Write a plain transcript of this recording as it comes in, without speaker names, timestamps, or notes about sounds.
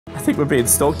think we're being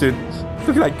stalked, dude.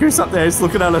 Look at that goose up there. He's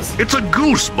looking at us. It's a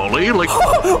goose, Mully. Like.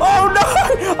 Oh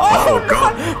no! Oh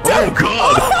God! No. Oh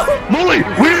God! Mully,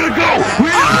 we need to go. We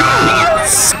need to go.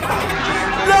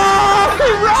 No!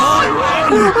 Run!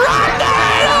 Run!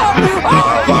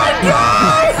 Oh my God!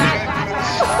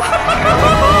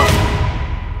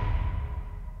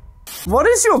 What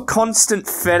is your constant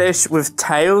fetish with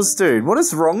tails, dude? What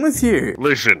is wrong with you?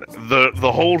 Listen,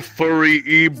 the whole furry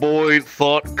e-boy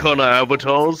thought kind of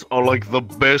avatars are like the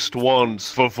best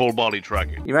ones for full body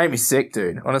tracking. You make me sick,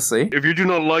 dude, honestly. If you do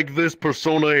not like this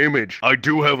persona image, I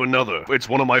do have another. It's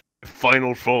one of my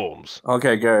final forms.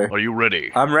 Okay, go. Are you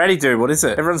ready? I'm ready, dude. What is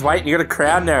it? Everyone's waiting. You got a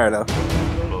crowd narrator.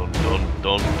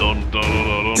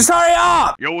 Just hurry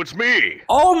up! Yo, it's me!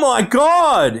 Oh my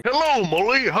God! Hello,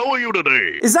 Mully! How are you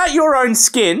today? Is that your own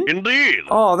skin? Indeed!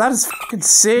 Oh, that is fucking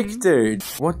sick, dude.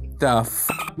 What the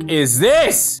fuck is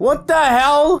this? What the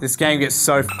hell? This game gets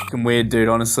so fucking weird, dude,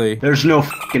 honestly. There's no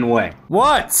fucking way.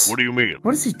 What? What do you mean?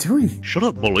 What is he doing? Shut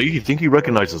up, Mully. You think he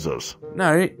recognizes us?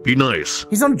 No. Be nice.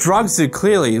 He's on drugs, dude,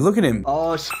 clearly. Look at him.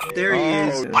 Oh, there he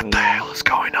is. What the hell is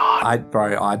going on?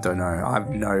 Bro, I don't know. I have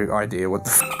no idea what the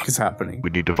fuck is happening. We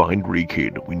need to find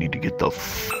Kid. We need to get the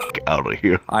fuck out of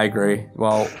here. I agree.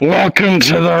 Well, welcome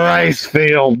to the rice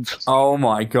fields. Oh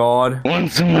my God.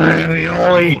 Want some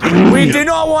ravioli? We do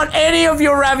not want any of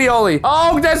your ravioli.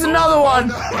 Oh, there's another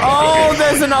one. Oh,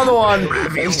 there's another one.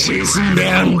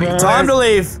 Time to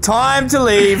leave. Time to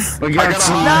leave. We got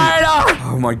some. Narrator!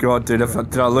 Oh my God, dude.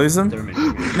 Did I lose him?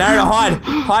 Narrator, hide.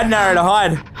 Hide, narrator,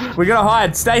 hide. We gotta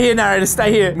hide. Stay here, narrator.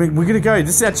 Stay here. We're gonna go.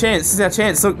 This is our chance. This is our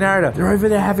chance. Look, narrator. They're over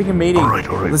there having a meeting. All right.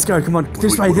 Let's go. Come on.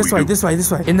 This way. This way. This way.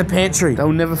 This way. In the pantry.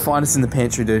 They'll never find us in the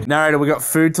pantry, dude. Narrator, we got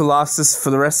food to last us for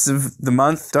the rest of the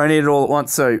month. Don't eat it all at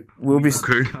once, so we'll be.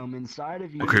 Okay. Come inside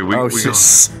of you. Okay, Oh, we got...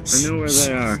 I know where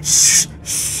they are.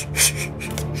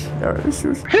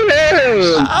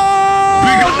 Hello!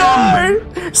 Oh,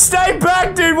 no! Stay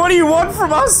back, dude! What do you want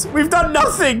from us? We've done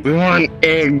nothing! We want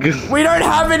eggs. We don't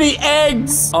have any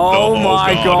eggs! Oh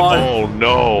my God! Oh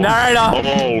no! Narrator!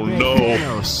 Oh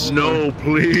no! No,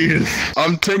 please!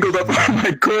 I'm tangled up on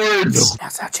my cords.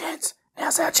 Now's our chance!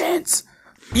 Now's our chance!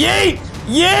 Yeet!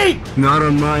 Yeet! Not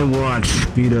on my watch.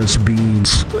 Feed us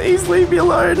beans. Please leave me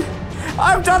alone!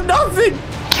 I've done nothing!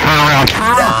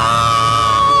 No!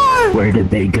 Where did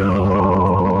they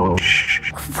go?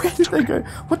 Where did they go?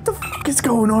 What the fuck is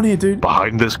going on here, dude?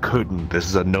 Behind this curtain, this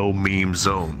is a no meme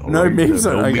zone. No alright? meme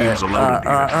zone. No Okay. memes allowed.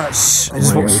 Shh. I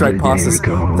just walked straight past us. They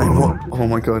what? Oh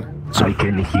my God. I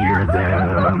can hear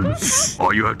them.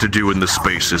 All you have to do in this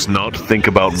space is not think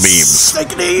about memes. They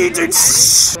can hear you, dude.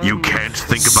 Shh. You can't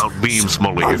think about memes,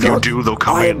 Mully. If you do, they'll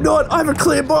come I in. am not. I have a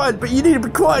clear mind, but you need to be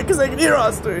quiet because they can hear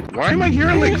us, dude. Why am I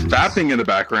hearing like fapping in the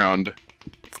background?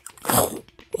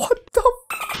 What the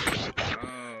fuck?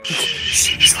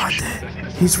 He's right there.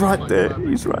 He's right there.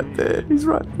 He's right there. He's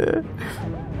right there.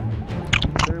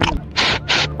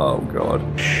 Oh God.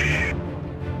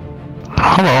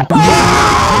 Hello.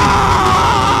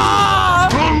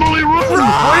 Run, Mully, run!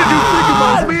 Why did you think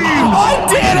about memes? I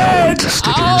did it! Just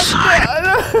stick it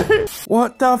inside.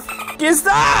 What the fuck is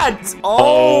that?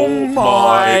 Oh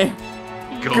my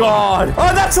God.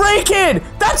 Oh, that's Ray-Kid!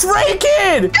 That's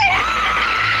Ray-Kid!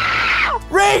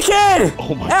 Ray-Kid!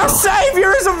 Oh my Our God.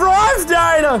 savior has arrived,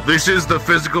 Dana! This is the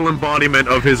physical embodiment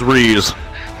of his rees.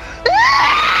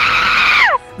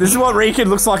 This is what Ray-Kid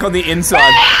looks like on the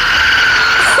inside.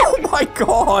 Oh my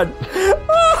God!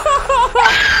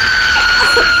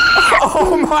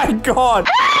 Oh my God!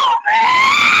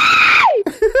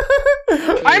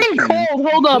 I'm in cold.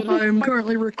 Hold up. I'm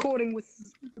currently recording with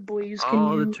the boys.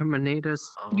 Can you, the Terminators.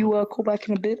 call back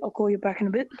in a bit? I'll call you back in a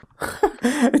bit.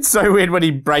 It's so weird when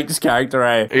he breaks character,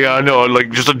 eh? Yeah, I know, like,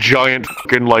 just a giant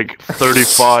fucking, like,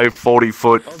 35,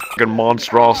 40-foot fucking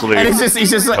monstrosity. And he's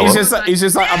just like,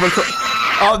 I'm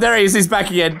oh, there he is. He's back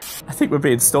again. I think we're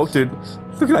being stalked, dude.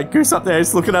 Look at that goose up there.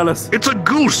 He's looking at us. It's a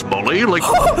goose, Mully. Like,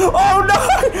 Oh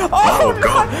no! Oh,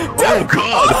 God! no! Oh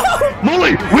God!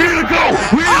 Mully, we need to go!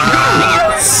 We need to go!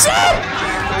 Oh shit!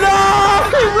 No!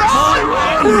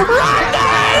 Run! Run,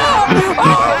 Dana!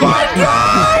 Oh my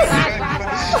God!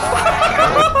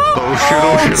 Oh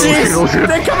shit!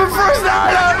 They're coming for us,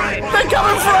 Dana! They're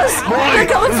coming for us! They're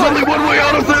coming There's for only us! one way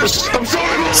out of this! I'm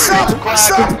sorry, Mully!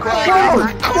 Stop!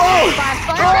 Whoa! Whoa!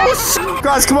 Oh,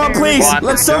 guys, come on, please.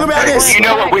 Let's talk about this. You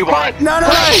know what we want. No.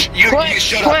 You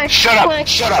shut up. Shut up.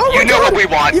 Shut up. Oh my You know God. what we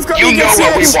want. You've got You me know what we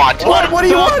against want. the edge. What do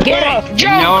you want? Get it. You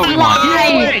know what we want.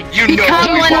 You know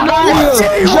what we want.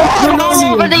 Come on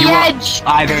over the edge.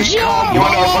 Either come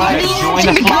on over and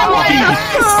join the fun.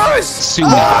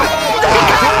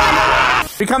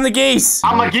 Become the geese.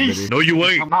 I'm a geese. No, you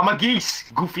ain't. I'm a geese.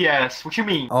 Goofy ass. What you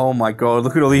mean? Oh my god,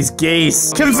 look at all these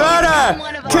geese. Converter!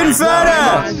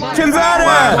 Converter!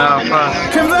 Converter!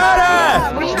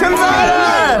 Converter!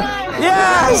 Converter!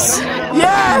 Yes!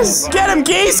 Yes! Get him,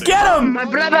 geese! Get him! My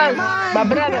brother.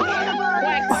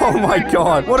 Oh my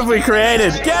god, what have we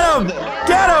created? Get him!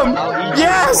 Get him!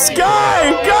 Yes! Go!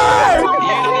 Go!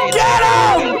 Get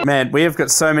him! Man, we have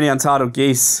got so many untitled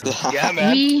geese. Yeah,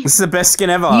 man. This is the best skin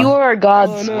ever. You are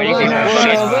gods. What do you think of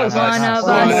shit?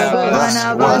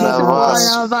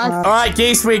 Alright,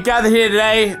 geese, we're gathered here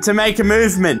today to make a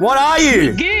movement. What are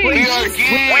you? We are geese.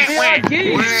 We are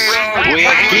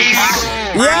geese.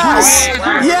 Yes!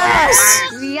 Yes!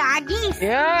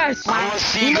 Yes. I'm a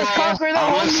seagull.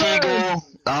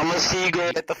 I'm a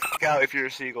seagull. Get the fuck out if you're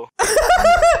a seagull.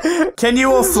 Can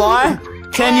you all fly?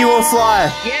 Can you all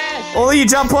fly? Yes. All of you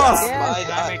jump off.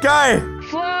 Go.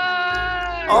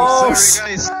 Fly. Oh,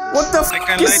 guys. what the I f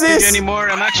can't is lie to this? you anymore.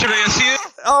 I'm actually a seal.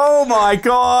 Oh my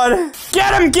god.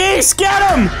 Get him, geese! Get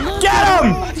him! Get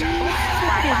him!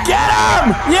 Get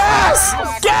him! Yes!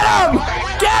 Get him!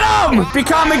 Get him!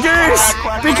 Become a goose!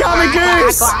 Become a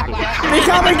goose!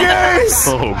 Become a goose!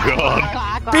 Oh god.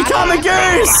 Become a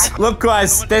goose! Look,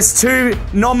 guys, there's two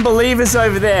non-believers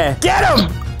over there. Get him!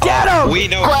 Get him! We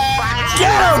know.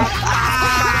 Get him!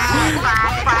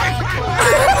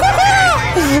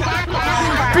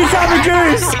 Become a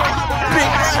goose!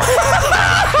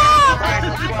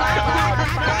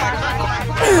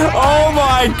 Oh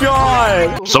my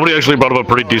god! Somebody actually brought up a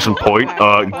pretty decent point.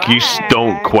 Geese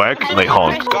don't quack, they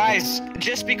honk. Guys,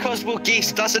 just because we're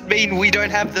geese doesn't mean we don't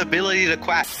have the ability to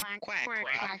quack.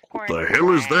 What the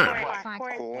hell is that?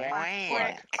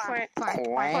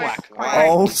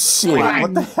 Oh shit,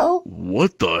 what the hell?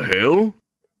 What the hell?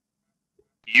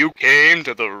 You came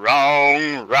to the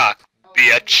wrong rock,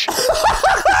 bitch.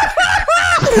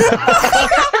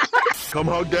 Come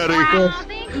hug daddy. Come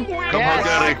hug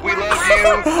daddy. We love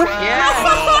you.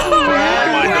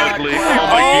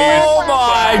 Oh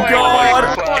my duckling.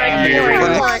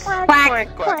 Oh my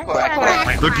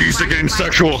god! The geese are getting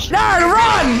sexual. No,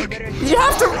 run! You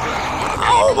have to.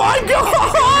 Oh my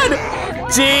god!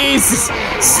 Jesus!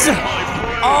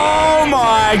 Oh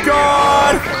my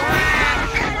god!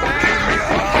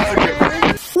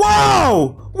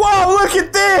 Whoa! Whoa! Look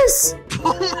at this!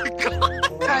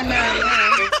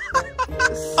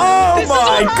 Oh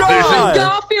my god!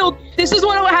 Garfield. This is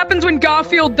what happens when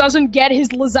Garfield doesn't get his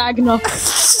lasagna.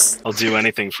 I'll do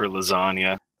anything for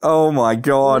lasagna. Oh my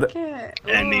god!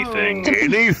 Anything.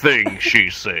 Anything, she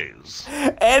says.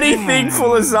 Anything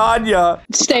for lasagna!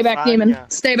 Stay back, demon.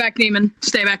 Stay back, demon.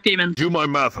 Stay back, demon. Do my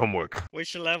math homework.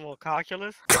 Which level?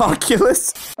 Calculus?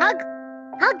 Calculus? Hug.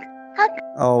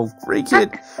 Oh,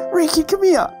 Rekid. Rekid, come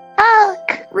here. Hug.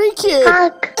 Rekid.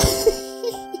 Hug.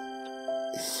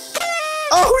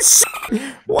 Oh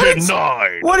shit! What did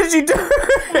you do?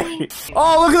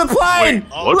 Oh, look at the plane!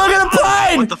 What? Look at the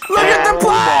plane! What the Look at the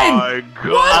plane! Oh my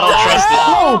god. What the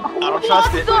hell? I don't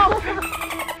trust it.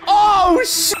 Oh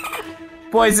shit!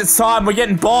 Boys, it's time. We're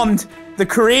getting bombed. The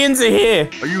Koreans are here.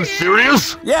 Are you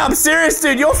serious? Yeah, I'm serious,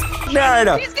 dude. You're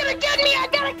narrator. He's gonna get me. I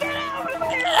gotta get out of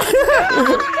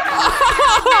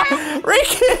here.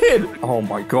 Rekid! Oh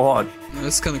my god.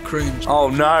 That's kind of cringe. Oh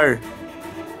no.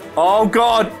 Oh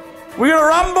god. We're gonna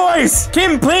run, boys!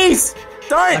 Kim, please!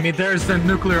 Don't! I mean, there's the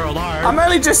nuclear alarm. I'm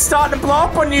only just starting to blow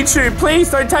up on YouTube. Please,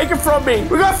 don't take it from me.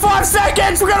 We got 5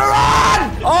 seconds! We're gonna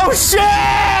run! Oh,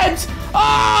 shit!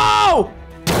 Oh!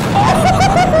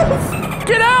 Oh!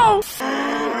 Get out!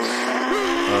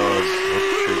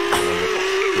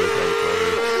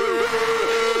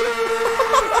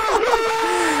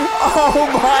 Oh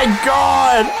my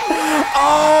god!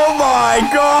 Oh my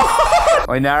god!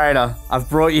 Oi, narrator, I've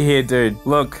brought you here, dude.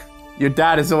 Look, your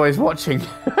dad is always watching.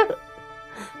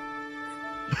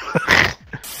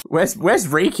 Where's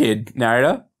Rekid,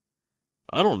 narrator?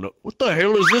 I don't know. What the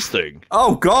hell is this thing?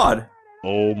 Oh god!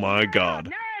 Oh my god.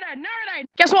 Narrator.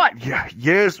 Guess what? Yeah,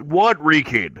 yes, what,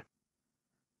 Rekid?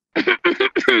 The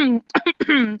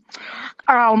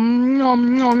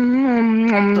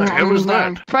hell is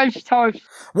that? French toast.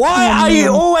 Why are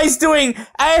you always doing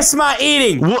ASMR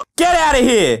eating? What? Get out of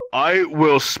here! I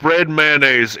will spread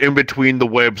mayonnaise in between the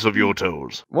webs of your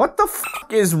toes. What the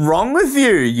fuck is wrong with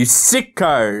you, you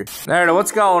sicko? Narrator,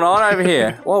 what's going on over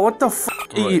here? Well, what the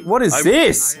fuck are you, what is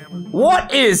this?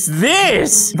 What is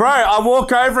this? Bro, I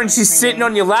walk over and she's sitting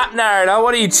on your lap, narrator.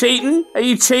 What, are you cheating? Are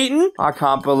you cheating? I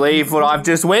can't believe what I've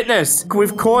just witnessed.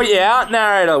 We've caught you out,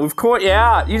 narrator. We've caught you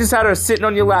out. You just had her sitting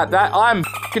on your lap. That, I'm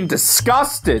fucking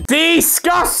disgusted.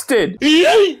 Disgusted!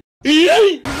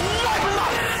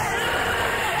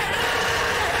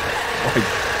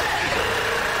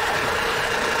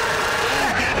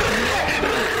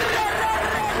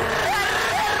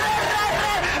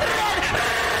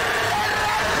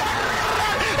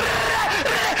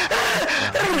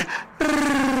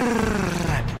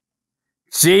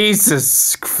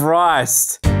 Jesus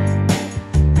Christ.